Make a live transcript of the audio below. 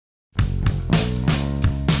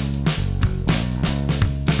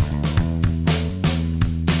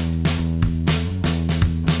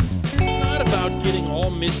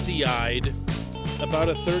misty-eyed about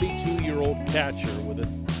a 32-year-old catcher with a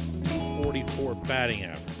 244 batting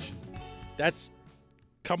average. That's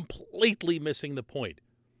completely missing the point.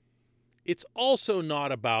 It's also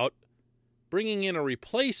not about bringing in a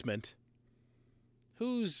replacement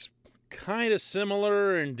who's kind of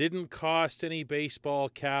similar and didn't cost any baseball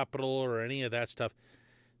capital or any of that stuff.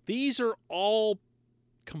 These are all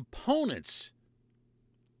components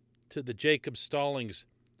to the Jacob Stallings,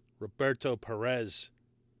 Roberto Perez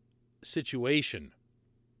situation,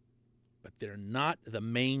 but they're not the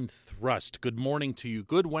main thrust. Good morning to you.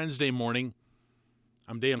 Good Wednesday morning.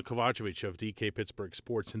 I'm Dan Kovacevic of DK Pittsburgh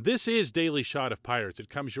Sports, and this is Daily Shot of Pirates. It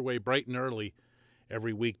comes your way bright and early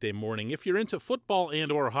every weekday morning. If you're into football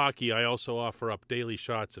and or hockey, I also offer up daily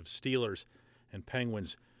shots of Steelers and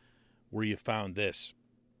Penguins where you found this.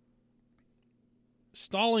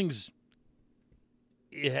 Stallings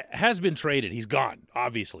has been traded. He's gone,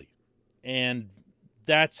 obviously. And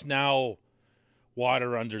that's now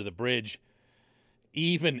water under the bridge.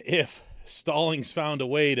 Even if Stallings found a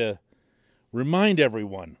way to remind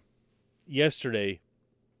everyone yesterday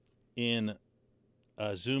in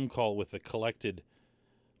a Zoom call with the collected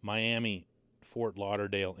Miami, Fort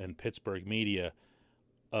Lauderdale, and Pittsburgh media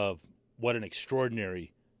of what an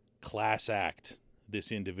extraordinary class act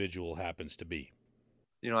this individual happens to be.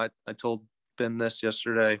 You know, I told Ben this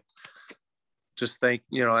yesterday. Just thank,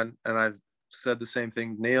 and I've said the same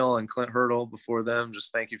thing, Neil and Clint Hurdle before them.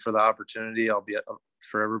 Just thank you for the opportunity. I'll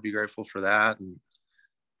forever be grateful for that and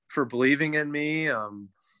for believing in me.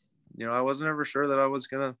 I wasn't ever sure that I was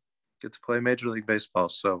going to get to play Major League Baseball.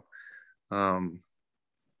 So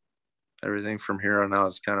everything from here on out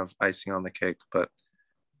is kind of icing on the cake. But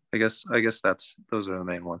I guess those are the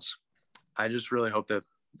main ones. I just really hope that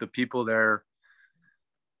the people there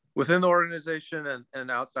within the organization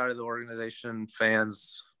and outside of the organization,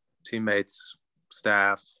 fans, teammates,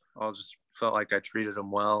 staff, all just felt like I treated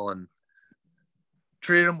them well and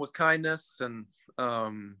treated them with kindness. And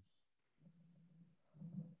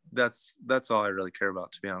that's all I really care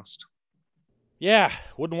about, to be honest. Yeah,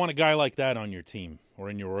 wouldn't want a guy like that on your team or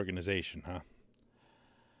in your organization, huh?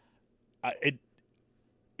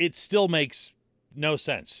 It still makes no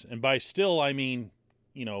sense. And by still, I mean,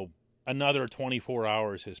 another 24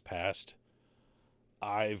 hours has passed.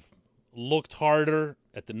 I've looked harder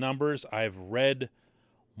at the numbers. I've read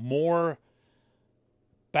more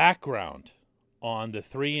background on the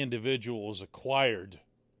three individuals acquired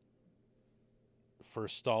for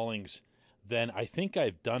Stallings than I think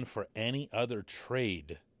I've done for any other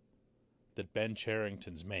trade that Ben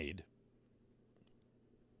Cherington's made,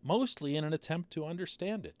 mostly in an attempt to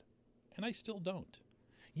understand it. And I still don't.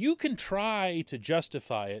 You can try to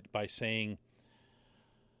justify it by saying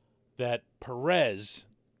that Perez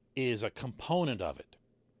is a component of it.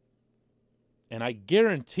 And I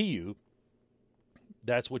guarantee you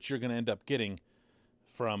that's what you're going to end up getting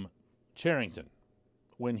from Cherington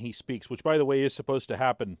when he speaks, which, by the way, is supposed to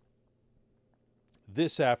happen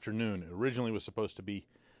this afternoon. It originally was supposed to be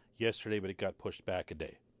yesterday, but it got pushed back a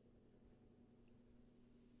day.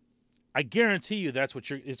 I guarantee you that's what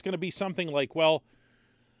it's going to be something like, well,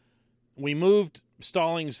 we moved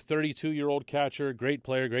Stallings, 32-year-old catcher, great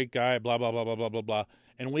player, great guy, blah, blah, blah, blah, blah, blah, blah.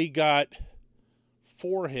 And we got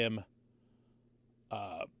for him,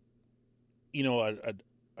 a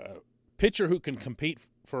pitcher who can compete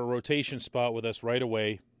for a rotation spot with us right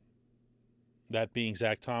away, that being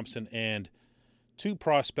Zach Thompson, and two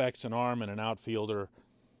prospects, an arm and an outfielder,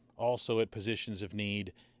 also at positions of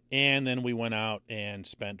need. And then we went out and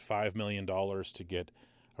spent $5 million to get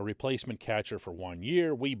a replacement catcher for 1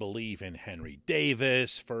 year. We believe in Henry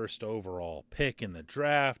Davis, first overall pick in the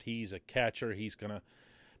draft. He's a catcher. He's going to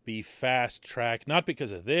be fast-tracked, not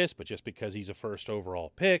because of this, but just because he's a first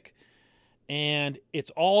overall pick. And it's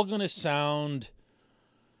all going to sound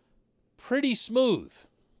pretty smooth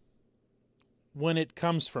when it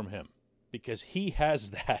comes from him, because he has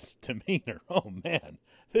that demeanor. Oh, man,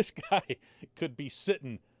 this guy could be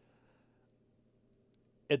sitting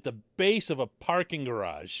at the base of a parking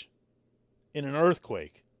garage in an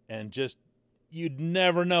earthquake and just, you'd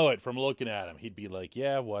never know it from looking at him. He'd be like,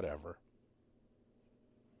 yeah, whatever.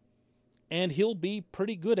 And he'll be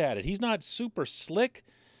pretty good at it. He's not super slick.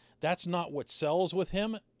 That's not what sells with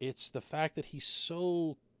him. It's the fact that he's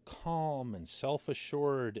so calm and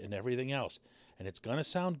self-assured and everything else. And it's going to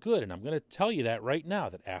sound good. And I'm going to tell you that right now,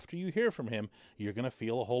 that after you hear from him, you're going to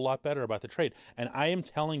feel a whole lot better about the trade. And I am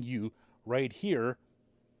telling you right here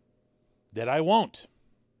that I won't.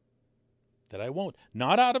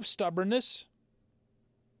 Not out of stubbornness.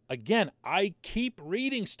 Again, I keep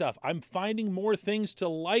reading stuff. I'm finding more things to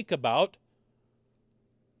like about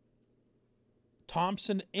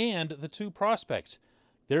Thompson and the 2 prospects.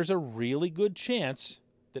 There's a really good chance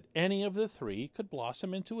that any of the 3 could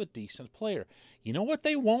blossom into a decent player. You know what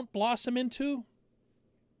they won't blossom into?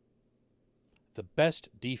 The best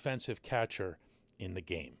defensive catcher in the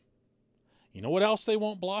game. You know what else they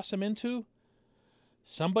won't blossom into?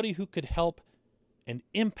 Somebody who could help and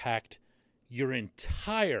impact your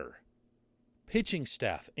entire pitching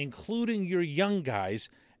staff, including your young guys,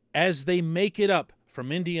 as they make it up from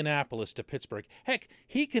Indianapolis to Pittsburgh. Heck,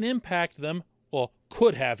 he can impact them, or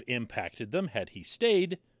could have impacted them had he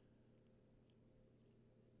stayed,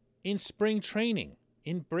 in spring training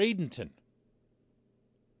in Bradenton,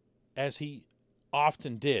 as he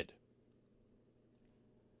often did.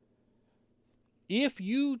 If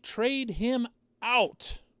you trade him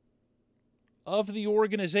out of the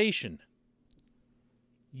organization,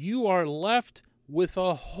 you are left with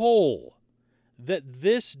a hole that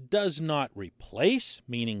this does not replace,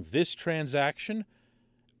 meaning this transaction,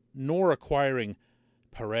 nor acquiring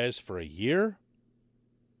Perez for a year.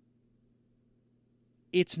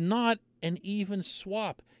 It's not an even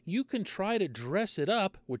swap. You can try to dress it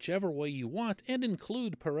up whichever way you want and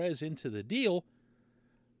include Perez into the deal.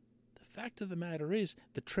 The fact of the matter is,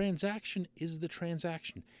 the transaction is the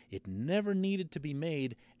transaction. It never needed to be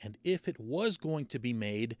made, and if it was going to be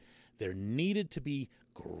made, there needed to be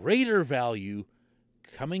greater value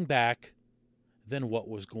coming back than what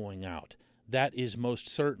was going out. That is most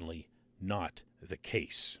certainly not the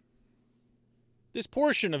case. This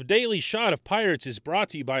portion of Daily Shot of Pirates is brought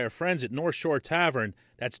to you by our friends at North Shore Tavern.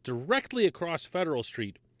 That's directly across Federal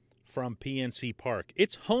Street from PNC Park.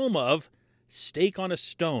 It's home of Steak on a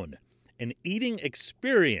Stone, an eating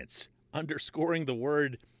experience, underscoring the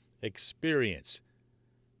word experience.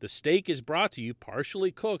 The steak is brought to you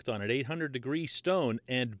partially cooked on an 800-degree stone,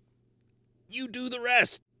 and you do the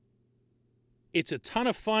rest. It's a ton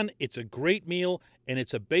of fun, it's a great meal, and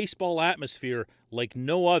it's a baseball atmosphere like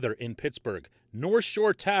no other in Pittsburgh. North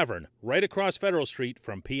Shore Tavern, right across Federal Street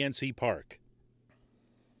from PNC Park.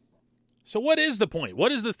 So what is the point?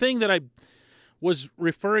 What is the thing that I was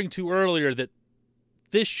referring to earlier that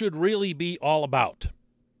this should really be all about?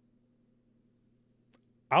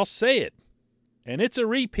 I'll say it, and it's a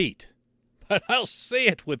repeat, but I'll say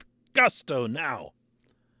it with gusto now.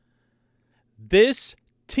 This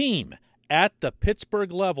team at the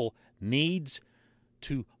Pittsburgh level needs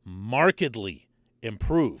to markedly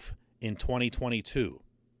improve in 2022.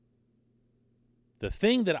 The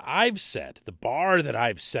thing that I've set, the bar that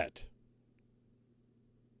I've set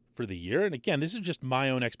for the year, and again, this is just my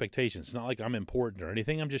own expectations. It's not like I'm important or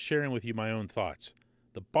anything. I'm just sharing with you my own thoughts.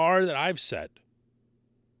 The bar that I've set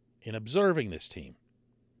in observing this team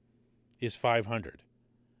is 500.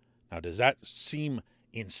 Now, does that seem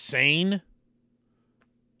insane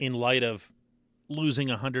in light of losing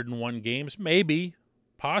 101 games? Maybe,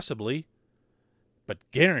 possibly, but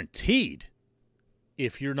guaranteed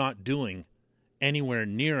if you're not doing anywhere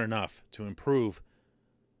near enough to improve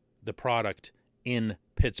the product in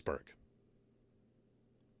Pittsburgh.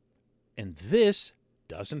 And this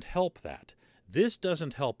doesn't help that. This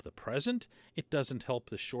doesn't help the present. It doesn't help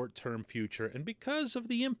the short-term future. And because of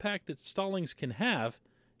the impact that Stallings can have,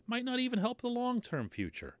 it might not even help the long-term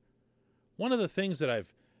future. One of the things that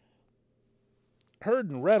I've heard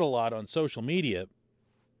and read a lot on social media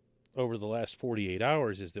over the last 48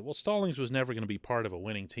 hours is that, well, Stallings was never going to be part of a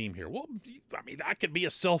winning team here. Well, I mean, that could be a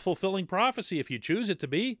self-fulfilling prophecy if you choose it to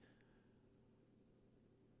be.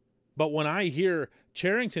 But when I hear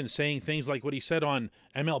Cherington saying things like what he said on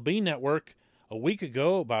MLB Network a week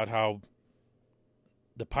ago about how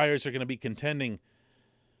the Pirates are going to be contending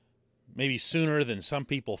maybe sooner than some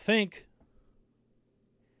people think,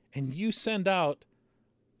 and you send out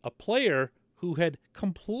a player who had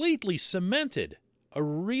completely cemented a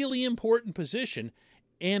really important position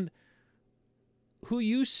and who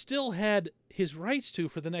you still had his rights to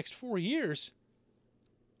for the next 4 years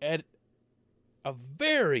at a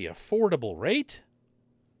very affordable rate.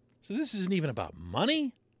 So this isn't even about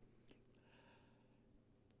money.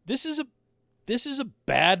 This is a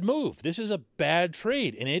bad move. This is a bad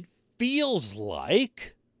trade, and it feels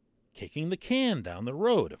like kicking the can down the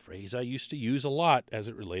road, a phrase I used to use a lot as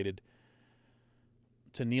it related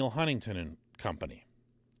to Neil Huntington and company.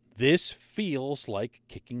 This feels like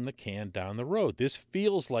kicking the can down the road. This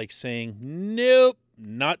feels like saying, nope,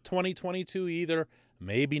 not 2022 either,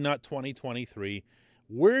 maybe not 2023.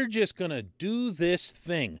 We're just going to do this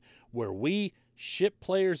thing where we ship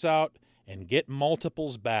players out and get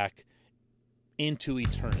multiples back into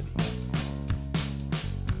eternity.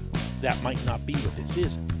 That might not be what this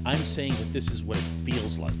is. I'm saying that this is what it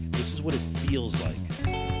feels like. This is what it feels like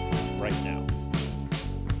right now.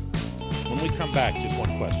 When we come back, just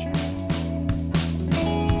one question.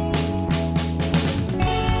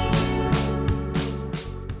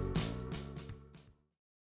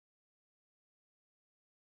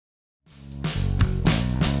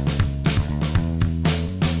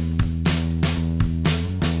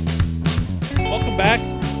 Welcome back.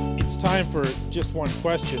 It's time for just one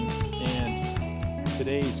question, and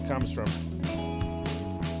today's comes from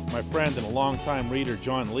my friend and a longtime reader,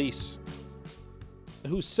 John Leese,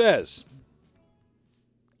 who says,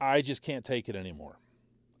 I just can't take it anymore.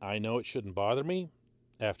 I know it shouldn't bother me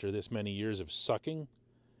after this many years of sucking,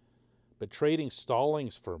 but trading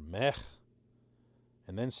Stallings for Mech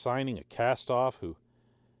and then signing a cast-off who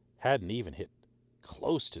hadn't even hit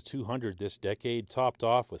close to 200 this decade, topped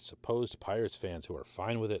off with supposed Pirates fans who are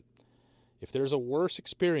fine with it. If there's a worse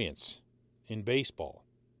experience in baseball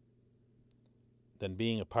than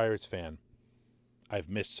being a Pirates fan, I've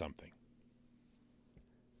missed something.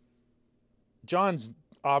 John's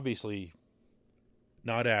obviously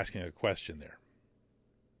not asking a question there,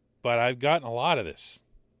 but I've gotten a lot of this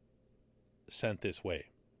sent this way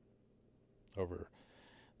over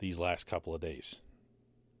these last couple of days.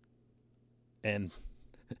 And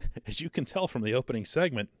as you can tell from the opening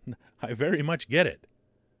segment, I very much get it.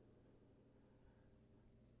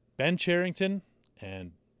 Ben Cherington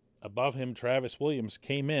and above him Travis Williams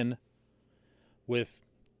came in with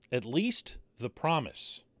at least the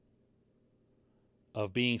promise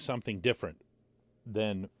of being something different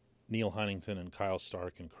than Neil Huntington and Kyle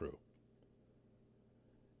Stark and crew.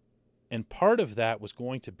 And part of that was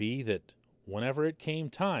going to be that whenever it came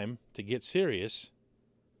time to get serious,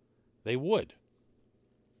 they would.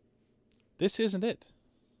 This isn't it.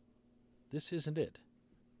 This isn't it.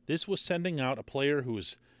 This was sending out a player who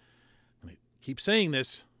was, I keep saying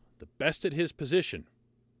this, the best at his position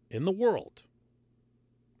in the world,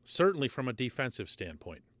 certainly from a defensive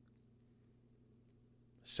standpoint.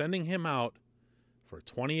 Sending him out for a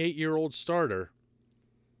 28-year-old starter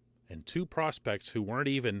and two prospects who weren't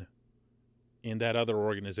even in that other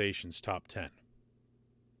organization's top 10.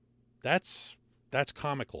 That's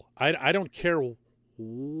comical. I don't care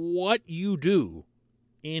what you do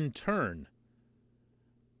in turn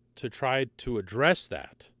to try to address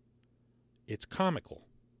that. It's comical.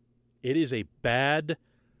 It is a bad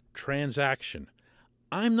transaction.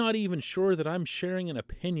 I'm not even sure that I'm sharing an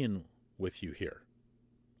opinion with you here.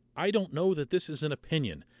 I don't know that this is an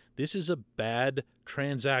opinion. This is a bad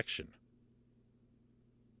transaction.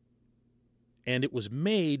 And it was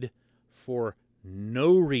made for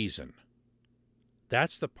no reason.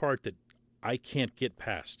 That's the part that I can't get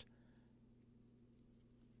past.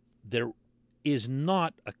 There is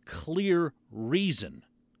not a clear reason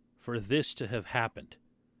for this to have happened.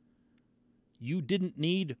 You didn't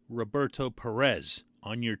need Roberto Perez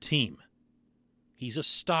on your team. He's a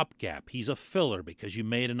stopgap. He's a filler because you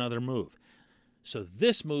made another move. So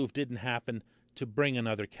this move didn't happen to bring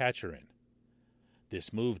another catcher in.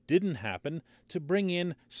 This move didn't happen to bring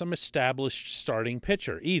in some established starting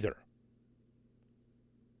pitcher either.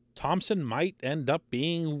 Thompson might end up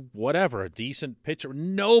being whatever, a decent pitcher.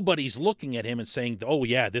 Nobody's looking at him and saying, oh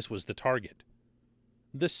yeah, this was the target.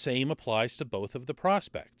 The same applies to both of the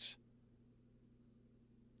prospects.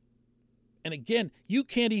 And again, you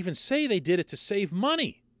can't even say they did it to save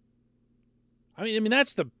money. I mean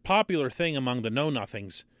that's the popular thing among the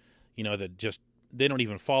know-nothings, that just, they don't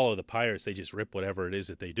even follow the Pirates. They just rip whatever it is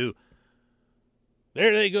that they do.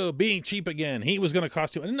 There they go, being cheap again. He was going to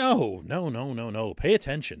cost you. No. Pay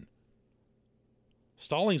attention.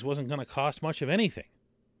 Stallings wasn't going to cost much of anything.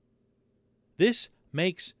 This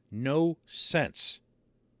makes no sense.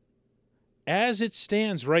 As it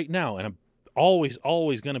stands right now, and I'm always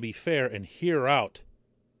going to be fair and hear out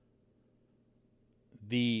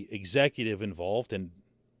the executive involved, and,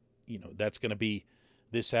 that's going to be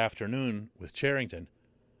this afternoon with Cherington.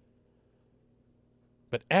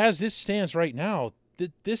 But as this stands right now,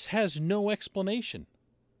 this has no explanation.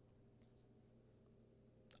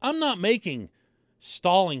 I'm not making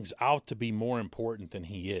Stallings out to be more important than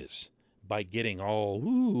he is by getting all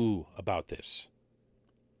ooh about this.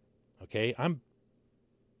 Okay?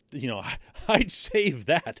 I'd save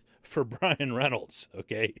that for Brian Reynolds,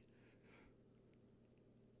 okay?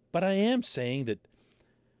 But I am saying that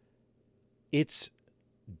it's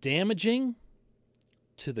damaging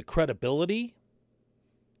to the credibility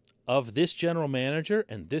of this general manager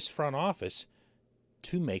and this front office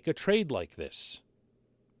to make a trade like this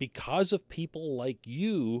because of people like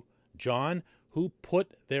you, John, who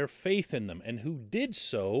put their faith in them and who did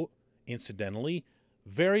so, incidentally,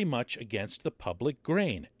 very much against the public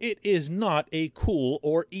grain. It is not a cool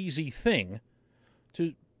or easy thing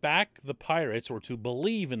to back the Pirates or to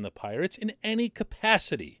believe in the Pirates in any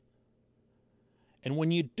capacity. And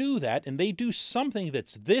when you do that and they do something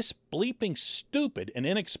that's this bleeping stupid and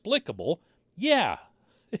inexplicable, yeah,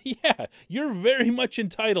 you're very much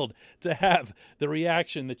entitled to have the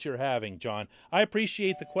reaction that you're having, John. I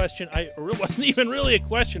appreciate the question. It wasn't even really a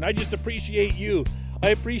question. I just appreciate you. I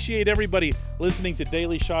appreciate everybody listening to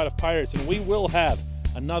Daily Shot of Pirates, and we will have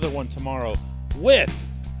another one tomorrow with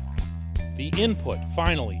the input,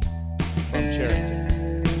 finally, from Cherington.